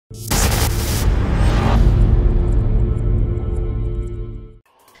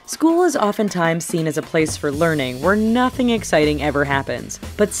School is oftentimes seen as a place for learning where nothing exciting ever happens.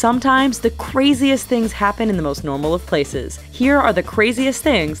 But sometimes the craziest things happen in the most normal of places. Here are the craziest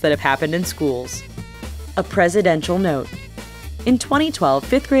things that have happened in schools. A presidential note. In 2012,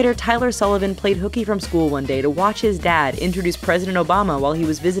 5th grader Tyler Sullivan played hooky from school one day to watch his dad introduce President Obama while he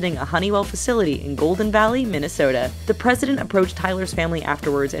was visiting a Honeywell facility in Golden Valley, Minnesota. The president approached Tyler's family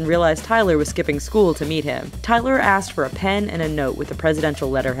afterwards and realized Tyler was skipping school to meet him. Tyler asked for a pen and a note with a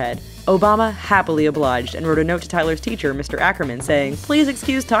presidential letterhead. Obama happily obliged and wrote a note to Tyler's teacher, Mr. Ackerman, saying, "Please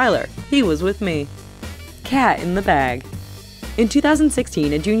excuse Tyler. He was with me." Cat in the bag. In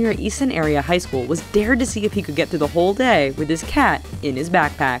 2016, a junior at Easton Area High School was dared to see if he could get through the whole day with his cat in his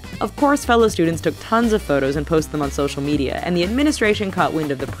backpack. Of course, fellow students took tons of photos and posted them on social media, and the administration caught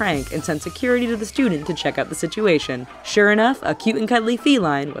wind of the prank and sent security to the student to check out the situation. Sure enough, a cute and cuddly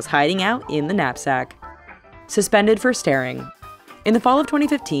feline was hiding out in the knapsack. Suspended for staring. In the fall of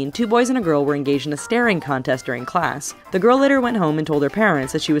 2015, 2 boys and a girl were engaged in a staring contest during class. The girl later went home and told her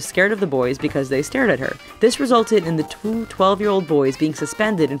parents that she was scared of the boys because they stared at her. This resulted in the 2 12-year-old boys being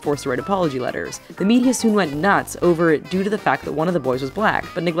suspended and forced to write apology letters. The media soon went nuts over it due to the fact that one of the boys was black,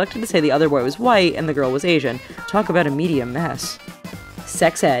 but neglected to say the other boy was white and the girl was Asian. Talk about a media mess.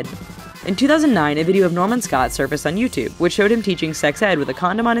 Sex ed. In 2009, a video of Norman Scott surfaced on YouTube, which showed him teaching sex ed with a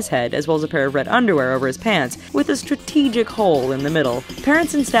condom on his head as well as a pair of red underwear over his pants, with a strategic hole in the middle.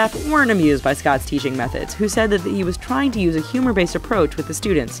 Parents and staff weren't amused by Scott's teaching methods, who said that he was trying to use a humor-based approach with the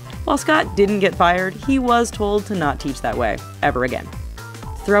students. While Scott didn't get fired, he was told to not teach that way, ever again.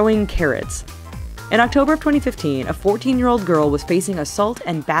 Throwing carrots. In October of 2015, a 14-year-old girl was facing assault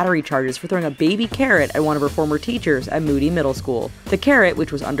and battery charges for throwing a baby carrot at one of her former teachers at Moody Middle School. The carrot,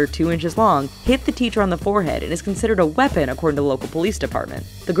 which was under 2 inches long, hit the teacher on the forehead and is considered a weapon according to the local police department.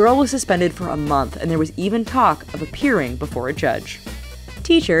 The girl was suspended for a month, and there was even talk of appearing before a judge.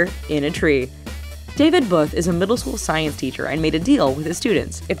 Teacher in a tree. David Booth is a middle school science teacher and made a deal with his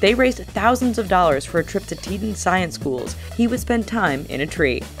students. If they raised thousands of dollars for a trip to Teton Science Schools, he would spend time in a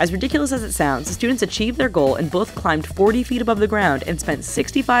tree. As ridiculous as it sounds, the students achieved their goal and Booth climbed 40 feet above the ground and spent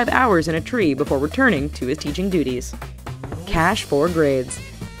 65 hours in a tree before returning to his teaching duties. Cash for grades.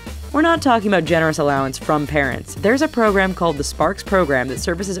 We're not talking about generous allowance from parents. There's a program called the Sparks Program that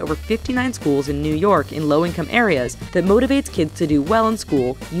services over 59 schools in New York in low-income areas that motivates kids to do well in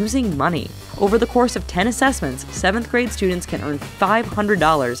school using money. Over the course of 10 assessments, 7th grade students can earn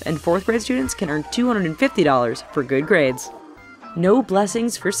 $500 and 4th grade students can earn $250 for good grades. No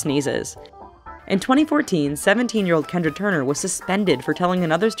blessings for sneezes. In 2014, 17-year-old Kendra Turner was suspended for telling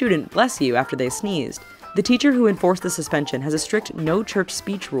another student "bless you" after they sneezed. The teacher who enforced the suspension has a strict no church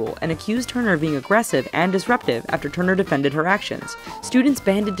speech rule and accused Turner of being aggressive and disruptive after Turner defended her actions. Students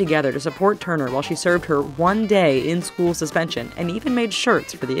banded together to support Turner while she served her 1 day in school suspension and even made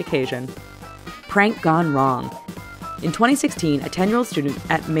shirts for the occasion. Prank gone wrong. In 2016, a 10-year-old student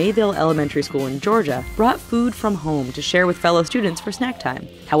at Mayville Elementary School in Georgia brought food from home to share with fellow students for snack time.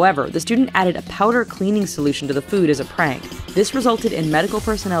 However, the student added a powder cleaning solution to the food as a prank. This resulted in medical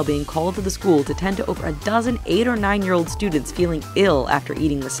personnel being called to the school to tend to over a dozen 8 or 9-year-old students feeling ill after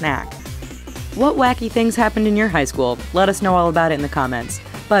eating the snack. What wacky things happened in your high school? Let us know all about it in the comments.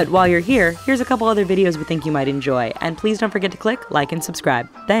 But while you're here, here's a couple other videos we think you might enjoy, and please don't forget to click like and subscribe.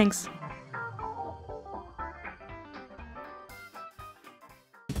 Thanks!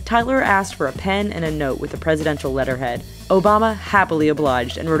 Tyler asked for a pen and a note with a presidential letterhead. Obama happily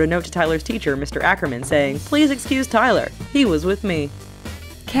obliged and wrote a note to Tyler's teacher, Mr. Ackerman, saying, "Please excuse Tyler. He was with me."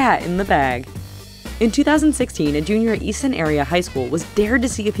 Cat in the bag. In 2016, a junior at Easton Area High School was dared to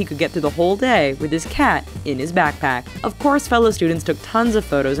see if he could get through the whole day with his cat in his backpack. Of course, fellow students took tons of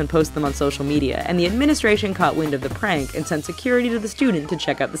photos and posted them on social media, and the administration caught wind of the prank and sent security to the student to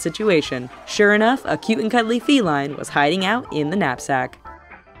check out the situation. Sure enough, a cute and cuddly feline was hiding out in the knapsack.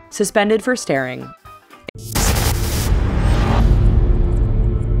 Suspended for staring.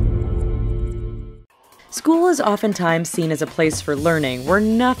 School is oftentimes seen as a place for learning where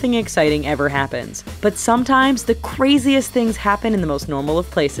nothing exciting ever happens. But sometimes the craziest things happen in the most normal of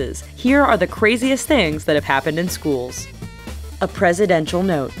places. Here are the craziest things that have happened in schools. A presidential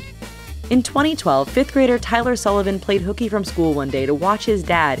note. In 2012, 5th grader Tyler Sullivan played hooky from school one day to watch his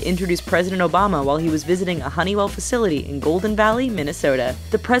dad introduce President Obama while he was visiting a Honeywell facility in Golden Valley, Minnesota.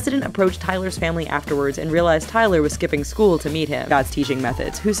 The president approached Tyler's family afterwards and realized Tyler was skipping school to meet him. Scott's teaching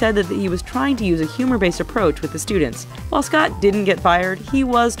methods, who said that he was trying to use a humor-based approach with the students. While Scott didn't get fired, he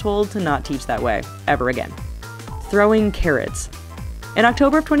was told to not teach that way, ever again. Throwing carrots. In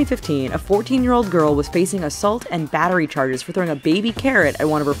October of 2015, a 14-year-old girl was facing assault and battery charges for throwing a baby carrot at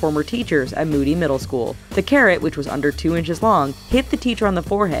one of her former teachers at Moody Middle School. The carrot, which was under 2 inches long, hit the teacher on the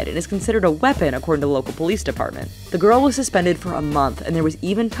forehead and is considered a weapon according to the local police department. The girl was suspended for a month, and there was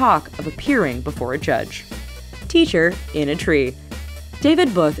even talk of appearing before a judge. Teacher in a tree.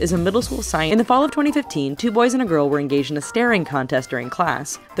 David Booth is a middle school science. In the fall of 2015, 2 boys and a girl were engaged in a staring contest during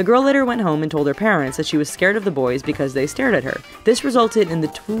class. The girl later went home and told her parents that she was scared of the boys because they stared at her. This resulted in the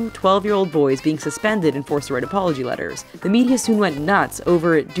 2 12-year-old boys being suspended and forced to write apology letters. The media soon went nuts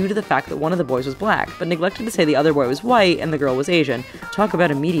over it due to the fact that one of the boys was black, but neglected to say the other boy was white and the girl was Asian. Talk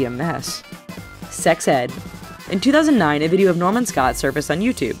about a media mess. Sex ed. In 2009, a video of Norman Scott surfaced on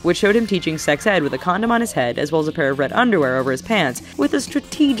YouTube, which showed him teaching sex ed with a condom on his head as well as a pair of red underwear over his pants, with a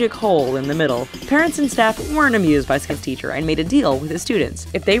strategic hole in the middle. Parents and staff weren't amused by Scott's teacher and made a deal with his students.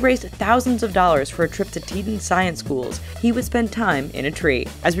 If they raised thousands of dollars for a trip to Teton science schools, he would spend time in a tree.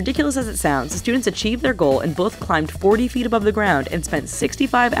 As ridiculous as it sounds, the students achieved their goal and both climbed 40 feet above the ground and spent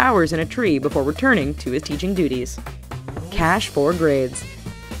 65 hours in a tree before returning to his teaching duties. Cash for grades.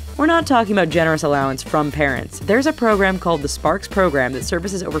 We're not talking about generous allowance from parents. There's a program called the Sparks Program that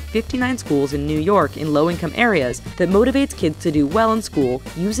services over 59 schools in New York in low-income areas that motivates kids to do well in school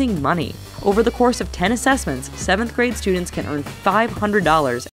using money. Over the course of 10 assessments, 7th grade students can earn $500